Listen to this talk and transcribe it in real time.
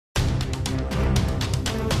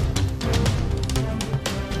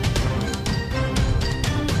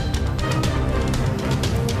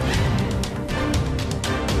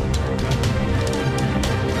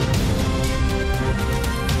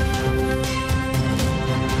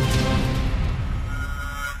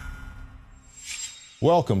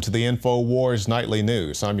Welcome to the INFOWARS Nightly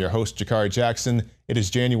News. I'm your host, Jakari Jackson. It is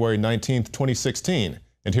January 19th, 2016,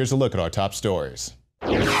 and here's a look at our top stories.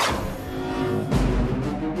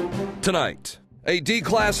 Tonight, a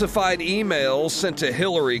declassified email sent to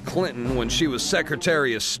Hillary Clinton when she was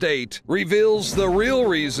Secretary of State reveals the real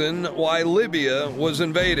reason why Libya was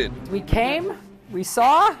invaded. We came, we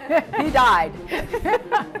saw, he died.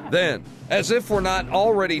 Then, as if we're not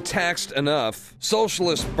already taxed enough,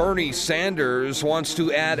 socialist Bernie Sanders wants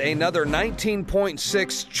to add another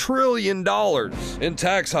 $19.6 trillion in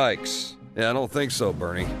tax hikes. Yeah, I don't think so,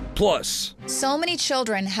 Bernie. Plus, so many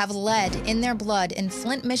children have lead in their blood in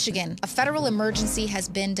Flint, Michigan. A federal emergency has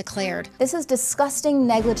been declared. This is disgusting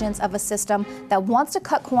negligence of a system that wants to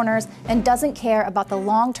cut corners and doesn't care about the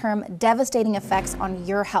long-term devastating effects on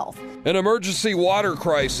your health. An emergency water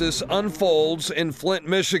crisis unfolds in Flint,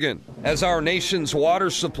 Michigan, as our nation's water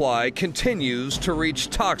supply continues to reach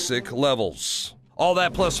toxic levels. All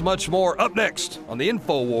that plus much more up next on the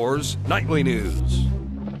INFOWARS Nightly News.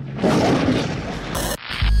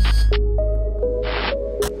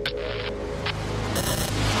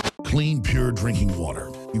 Clean, pure drinking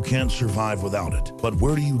water. You can't survive without it. But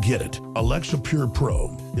where do you get it? Alexa Pure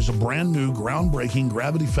Pro is a brand new, groundbreaking,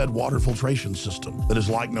 gravity-fed water filtration system that is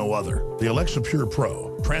like no other. The Alexa Pure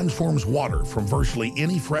Pro transforms water from virtually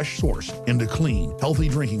any fresh source into clean, healthy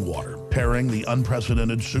drinking water, pairing the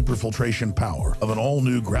unprecedented superfiltration power of an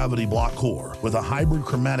all-new gravity block core with a hybrid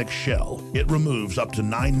chromatic shell. It removes up to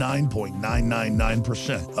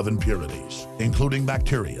 99.999% of impurities, including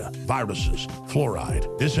bacteria, viruses,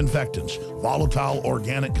 fluoride, disinfectants, volatile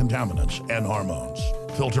organic contaminants, and hormones.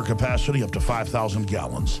 Filter capacity up to 5,000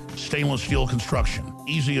 gallons. Stainless steel construction,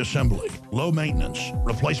 easy assembly, low maintenance.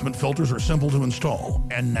 Replacement filters are simple to install.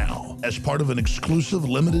 And now, as part of an exclusive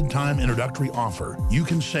limited time introductory offer, you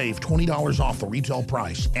can save $20 off the retail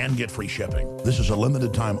price and get free shipping. This is a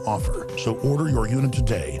limited time offer, so order your unit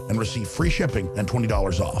today and receive free shipping and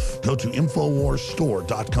 $20 off. Go to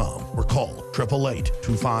InfoWarsStore.com or call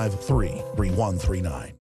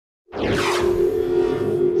 888-253-3139.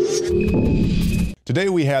 Today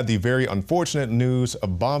we had the very unfortunate news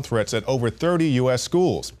of bomb threats at over 30 U.S.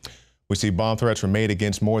 schools. We see bomb threats were made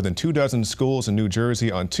against more than 24 schools in New Jersey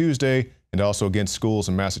on Tuesday and also against schools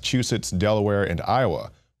in Massachusetts, Delaware, and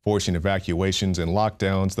Iowa, forcing evacuations and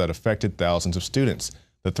lockdowns that affected thousands of students.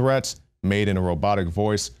 The threats, made in a robotic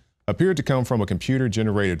voice, appeared to come from a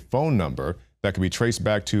computer-generated phone number that could be traced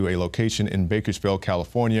back to a location in Bakersfield,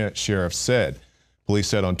 California, sheriffs said. Police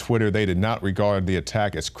said on Twitter they did not regard the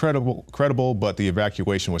attack as credible, but the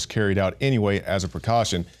evacuation was carried out anyway as a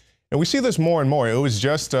precaution. And we see this more and more. It was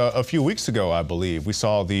just a few weeks ago, I believe, we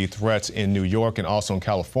saw the threats in New York and also in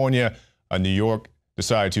California. New York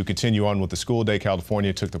decided to continue on with the school day.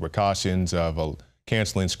 California took the precautions of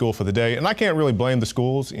canceling school for the day. And I can't really blame the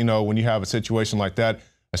schools, you know, when you have a situation like that,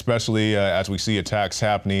 especially as we see attacks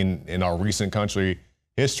happening in our recent country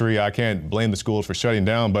history. I can't blame the schools for shutting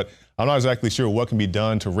down, but I'm not exactly sure what can be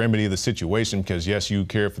done to remedy the situation because, yes, you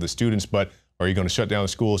care for the students, but are you going to shut down the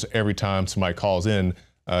schools every time somebody calls in,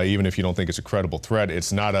 even if you don't think it's a credible threat?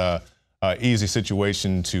 It's not a easy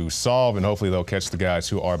situation to solve, and hopefully they'll catch the guys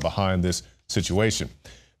who are behind this situation.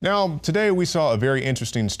 Now, today we saw a very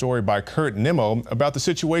interesting story by Kurt Nimmo about the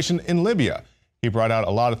situation in Libya. He brought out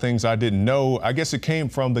a lot of things I didn't know. I guess it came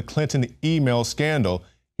from the Clinton email scandal.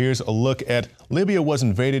 Here's a look at Libya was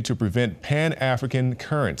invaded to prevent Pan-African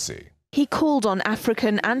currency. He called on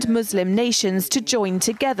African and Muslim nations to join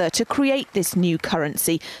together to create this new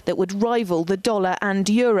currency that would rival the dollar and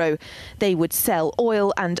euro. They would sell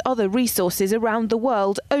oil and other resources around the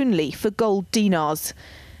world only for gold dinars.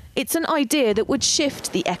 It's an idea that would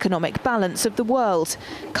shift the economic balance of the world.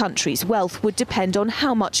 Countries' wealth would depend on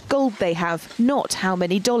how much gold they have, not how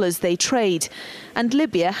many dollars they trade. And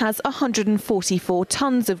Libya has 144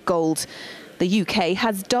 tons of gold. The UK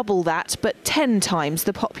has double that, but 10 times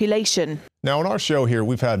the population. Now, on our show here,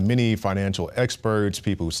 we've had many financial experts,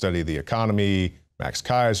 people who study the economy, Max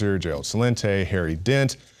Kaiser, Gerald Celente, Harry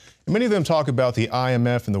Dent. And many of them talk about the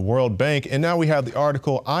IMF and the World Bank. And now we have the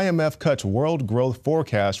article, IMF cuts world growth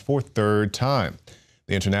forecast for third time.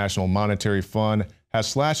 The International Monetary Fund has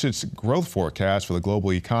slashed its growth forecast for the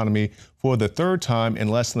global economy for the third time in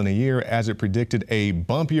less than a year as it predicted a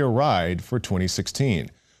bumpier ride for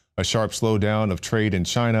 2016. A sharp slowdown of trade in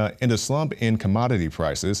China and a slump in commodity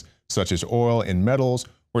prices, such as oil and metals,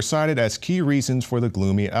 were cited as key reasons for the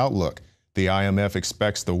gloomy outlook. The IMF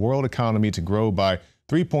expects the world economy to grow by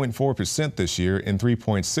 3.4% this year and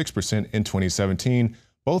 3.6% in 2017,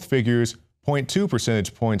 both figures 0.2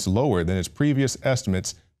 percentage points lower than its previous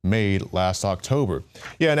estimates made last October.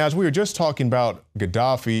 Yeah, and as we were just talking about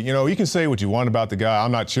Gaddafi, you know, you can say what you want about the guy.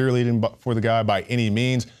 I'm not cheerleading for the guy by any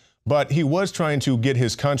means, but he was trying to get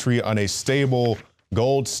his country on a stable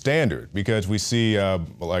gold standard, because we see,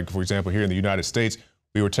 like, for example, here in the United States,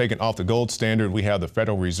 we were taken off the gold standard. We have the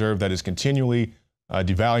Federal Reserve that is continually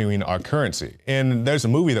devaluing our currency. And there's a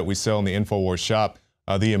movie that we sell in the INFOWARS shop,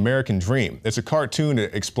 The American Dream. It's a cartoon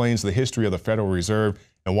that explains the history of the Federal Reserve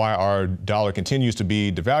and why our dollar continues to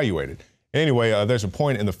be devaluated. Anyway, there's a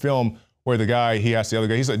point in the film where the guy, he asked the other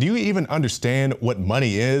guy, he's like, do you even understand what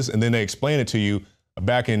money is? And then they explain it to you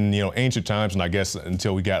back in, you know, ancient times, and I guess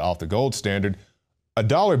until we got off the gold standard, a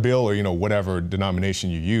dollar bill, or, you know, whatever denomination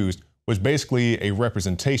you used, was basically a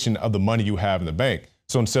representation of the money you have in the bank.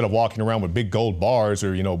 So instead of walking around with big gold bars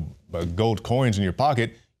or, you know, gold coins in your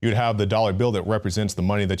pocket, you'd have the dollar bill that represents the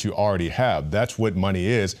money that you already have. That's what money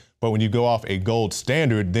is. But when you go off a gold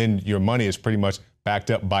standard, then your money is pretty much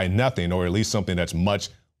backed up by nothing, or at least something that's much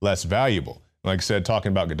less valuable. Like I said,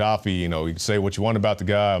 talking about Gaddafi, you know, you can say what you want about the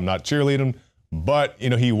guy. I'm not cheerleading, but, you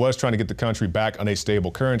know, he was trying to get the country back on a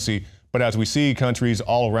stable currency. But as we see countries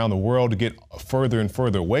all around the world to get further and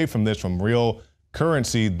further away from this, from real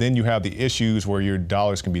currency, then you have the issues where your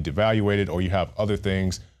dollars can be devaluated, or you have other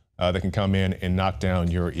things that can come in and knock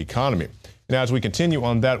down your economy. And as we continue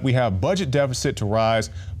on that, we have budget deficit to rise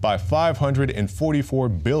by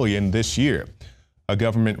 $544 billion this year. A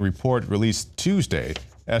government report released Tuesday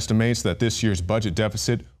estimates that this year's budget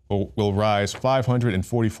deficit will rise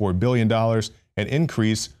 $544 billion, an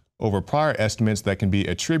increase over prior estimates that can be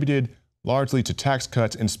attributed largely to tax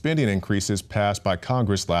cuts and spending increases passed by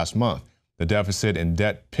Congress last month. The deficit and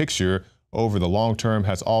debt picture over the long term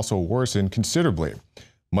has also worsened considerably.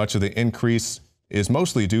 Much of the increase is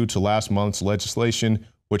mostly due to last month's legislation,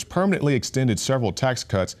 which permanently extended several tax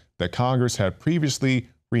cuts that Congress had previously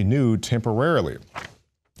renewed temporarily.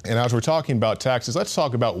 And as we're talking about taxes, let's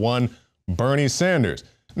talk about one, Bernie Sanders.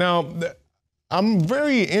 Now, I'm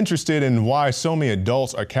very interested in why so many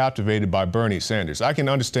adults are captivated by Bernie Sanders. I can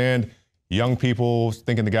understand young people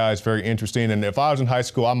thinking the guy is very interesting, and if I was in high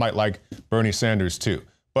school, I might like Bernie Sanders too.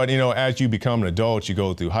 But, you know, as you become an adult, you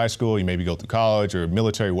go through high school, you maybe go through college or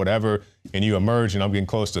military, whatever, and you emerge, and I'm getting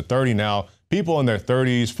close to 30 now. People in their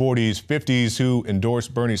 30s, 40s, 50s who endorse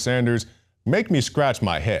Bernie Sanders make me scratch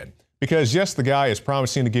my head. Because yes, the guy is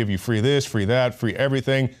promising to give you free this, free that, free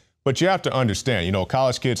everything, but you have to understand, you know,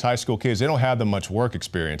 college kids, high school kids, they don't have that much work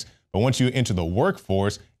experience. But once you enter the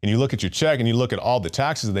workforce and you look at your check and you look at all the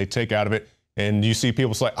taxes that they take out of it, and you see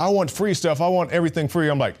people say, I want free stuff, I want everything free.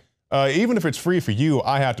 I'm like, even if it's free for you,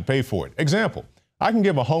 I have to pay for it. Example, I can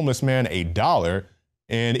give a homeless man $1,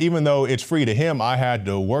 and even though it's free to him, I had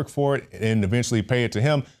to work for it and eventually pay it to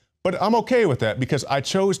him. But I'm okay with that because I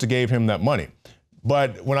chose to give him that money.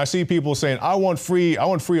 But when I see people saying, I want free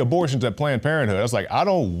abortions at Planned Parenthood, I was like, I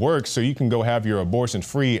don't work so you can go have your abortions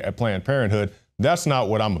free at Planned Parenthood. That's not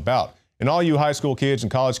what I'm about. And all you high school kids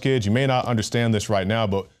and college kids, you may not understand this right now,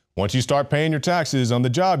 but once you start paying your taxes on the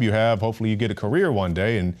job you have, hopefully you get a career one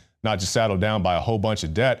day and not just saddled down by a whole bunch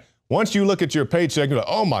of debt. Once you look at your paycheck, you're like,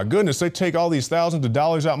 oh my goodness, they take all these thousands of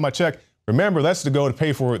dollars out of my check. Remember, that's to go to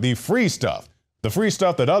pay for the free stuff. The free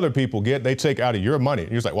stuff that other people get, they take out of your money.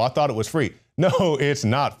 And you're like, well, I thought it was free. No, it's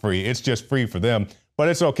not free. It's just free for them. But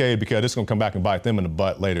it's okay because it's going to come back and bite them in the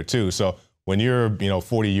butt later too. So when you're,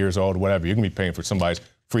 40 years old, whatever, you can be paying for somebody's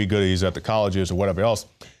free goodies at the colleges or whatever else.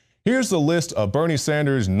 Here's the list of Bernie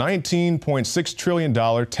Sanders' $19.6 trillion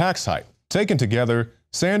tax hike. Taken together,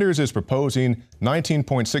 Sanders is proposing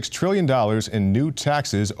 $19.6 trillion in new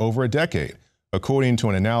taxes over a decade, according to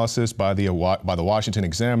an analysis by the Washington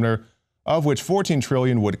Examiner, of which $14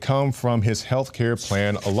 trillion would come from his health care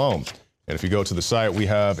plan alone. And if you go to the site, we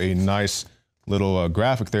have a nice little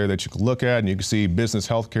graphic there that you can look at, and you can see business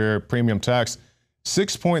health care premium tax,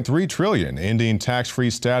 $6.3 trillion, ending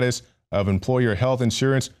tax-free status of employer health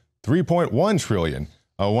insurance, $3.1 trillion.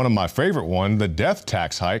 One of my favorite one, the death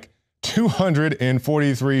tax hike,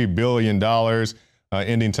 $243 billion,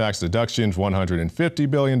 ending tax deductions,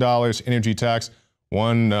 $150 billion, energy tax,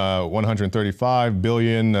 $135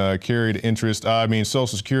 billion, carried interest, Social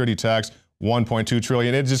Security tax, $1.2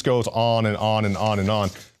 trillion. It just goes on and on and on and on.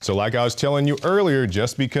 So like I was telling you earlier,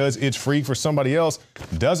 just because it's free for somebody else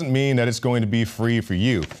doesn't mean that it's going to be free for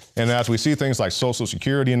you. And as we see things like Social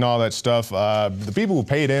Security and all that stuff, the people who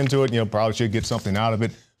paid into it, probably should get something out of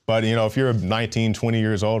it. But, if you're 19, 20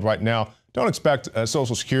 years old right now, don't expect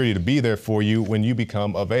Social Security to be there for you when you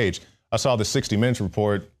become of age. I saw the 60 Minutes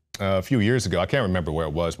report a few years ago. I can't remember where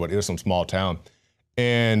it was, but it was some small town.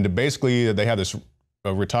 And basically, they had this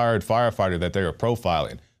a retired firefighter that they were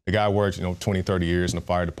profiling. The guy worked, 20, 30 years in the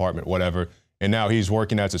fire department, whatever. and now he's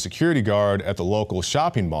working as a security guard at the local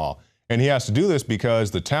shopping mall. And he has to do this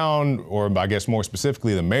because the town, or I guess more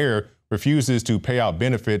specifically the mayor, refuses to pay out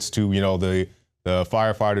benefits to, the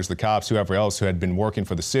firefighters, the cops, whoever else who had been working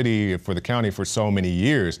for the city, for the county for so many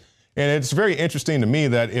years. And it's very interesting to me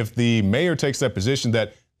that if the mayor takes that position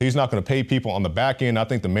that he's not going to pay people on the back end, I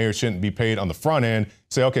think the mayor shouldn't be paid on the front end.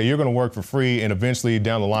 Say, okay, you're going to work for free, and eventually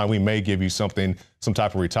down the line, we may give you some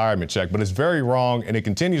type of retirement check. But it's very wrong, and it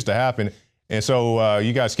continues to happen. And so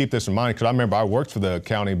you guys keep this in mind, because I remember I worked for the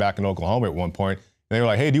county back in Oklahoma at one point, and they were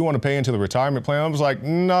like, hey, do you want to pay into the retirement plan? I was like,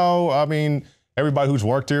 no, I mean, everybody who's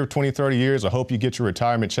worked here 20, 30 years, I hope you get your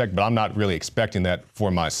retirement check, but I'm not really expecting that for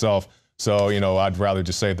myself. So, I'd rather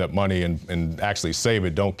just save that money and actually save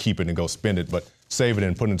it. Don't keep it and go spend it, but save it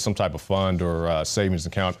and put it in some type of fund or savings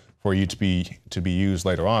account for you to be used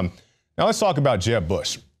later on. Now let's talk about Jeb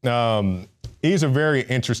Bush. He's a very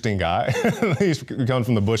interesting guy. He comes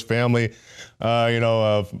from the Bush family.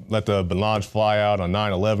 Let the balloons fly out on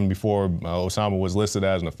 9/11 before Osama was listed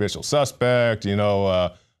as an official suspect.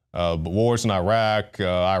 Wars in Iraq,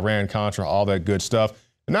 Iran-Contra, all that good stuff.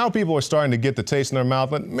 And now people are starting to get the taste in their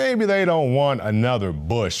mouth, but maybe they don't want another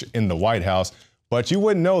Bush in the White House. But you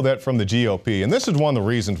wouldn't know that from the GOP. And this is one of the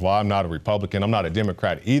reasons why I'm not a Republican. I'm not a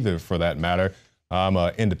Democrat either, for that matter. I'm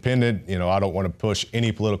independent. I don't want to push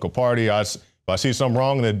any political party. If I see something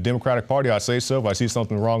wrong in the Democratic Party, I say so. If I see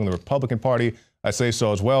something wrong in the Republican Party, I say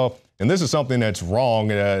so as well. And this is something that's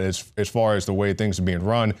wrong as far as the way things are being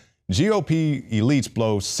run. GOP elites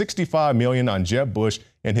blow $65 million on Jeb Bush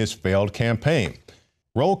and his failed campaign.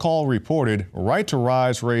 Roll Call reported Right to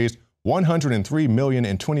Rise raised $103 million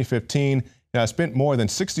in 2015 and has spent more than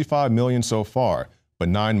 $65 million so far. But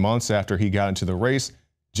 9 months after he got into the race,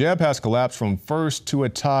 Jeb has collapsed from first to a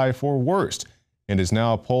tie for worst and is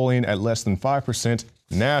now polling at less than 5%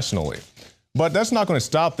 nationally. But that's not going to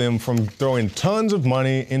stop them from throwing tons of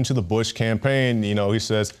money into the Bush campaign. He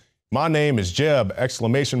says, my name is Jeb, !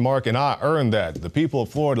 And I earned that. The people of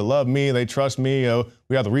Florida love me. They trust me.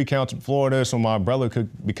 We have the recounts in Florida so my brother could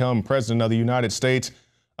become president of the United States.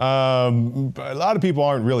 A lot of people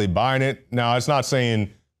aren't really buying it. Now, it's not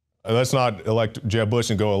saying let's not elect Jeb Bush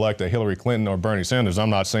and go elect a Hillary Clinton or Bernie Sanders. I'm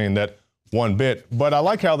not saying that one bit. But I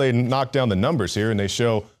like how they knock down the numbers here and they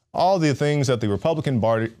show all the things that the Republican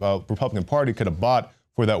Party could have bought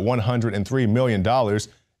for that $103 million.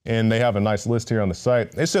 And they have a nice list here on the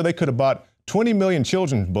site. They said they could have bought 20 million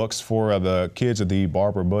children's books for the kids at the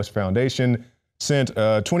Barbara Bush Foundation, sent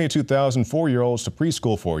 22,000 4-year-olds to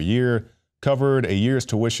preschool for a year, covered a year's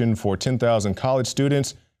tuition for 10,000 college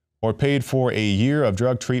students, or paid for a year of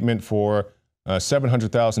drug treatment for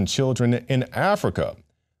 700,000 children in Africa.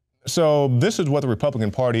 So this is what the Republican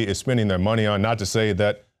Party is spending their money on. Not to say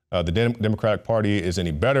that the Democratic Party is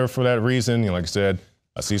any better for that reason. Like I said,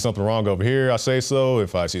 I see something wrong over here, I say so.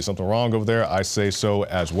 If I see something wrong over there, I say so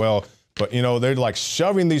as well. But, they're like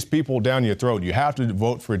shoving these people down your throat. You have to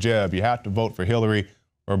vote for Jeb. You have to vote for Hillary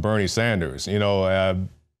or Bernie Sanders. And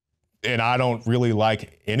I don't really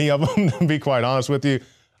like any of them, to be quite honest with you.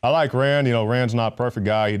 I like Rand. Rand's not a perfect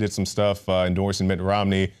guy. He did some stuff endorsing Mitt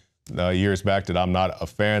Romney years back that I'm not a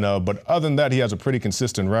fan of. But other than that, he has a pretty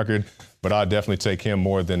consistent record. But I definitely take him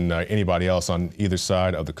more than anybody else on either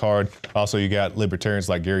side of the card. Also, you got libertarians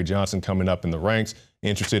like Gary Johnson coming up in the ranks.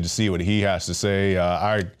 Interested to see what he has to say.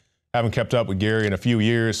 I haven't kept up with Gary in a few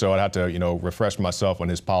years, so I'd have to, refresh myself on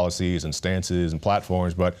his policies and stances and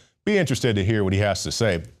platforms. But be interested to hear what he has to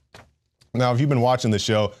say. Now, if you've been watching the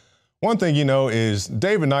show, one thing you know is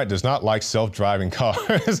David Knight does not like self-driving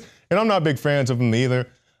cars. And I'm not big fans of them either.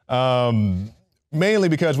 Mainly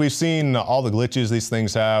because we've seen all the glitches these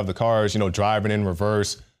things have, the cars, driving in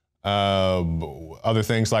reverse, other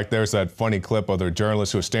things like there's that funny clip of the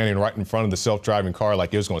journalist who was standing right in front of the self-driving car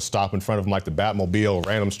like it was going to stop in front of him like the Batmobile,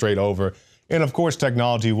 ran him straight over. And of course,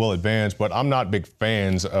 technology will advance, but I'm not big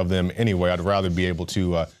fans of them anyway. I'd rather be able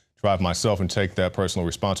to drive myself and take that personal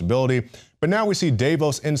responsibility. But now we see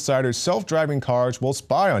Davos insiders self-driving cars will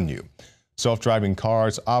spy on you. Self-driving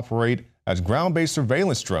cars operate as ground-based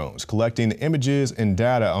surveillance drones, collecting images and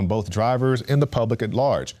data on both drivers and the public at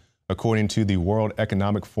large, according to the World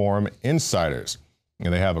Economic Forum insiders.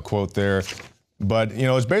 And they have a quote there. But,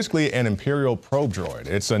 it's basically an imperial probe droid.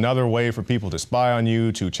 It's another way for people to spy on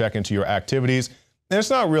you, to check into your activities. And it's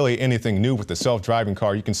not really anything new with the self-driving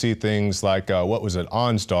car. You can see things like, what was it,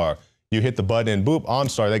 OnStar. You hit the button and boop,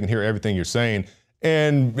 OnStar, they can hear everything you're saying.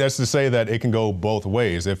 And that's to say that it can go both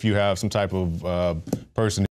ways. If you have some type of person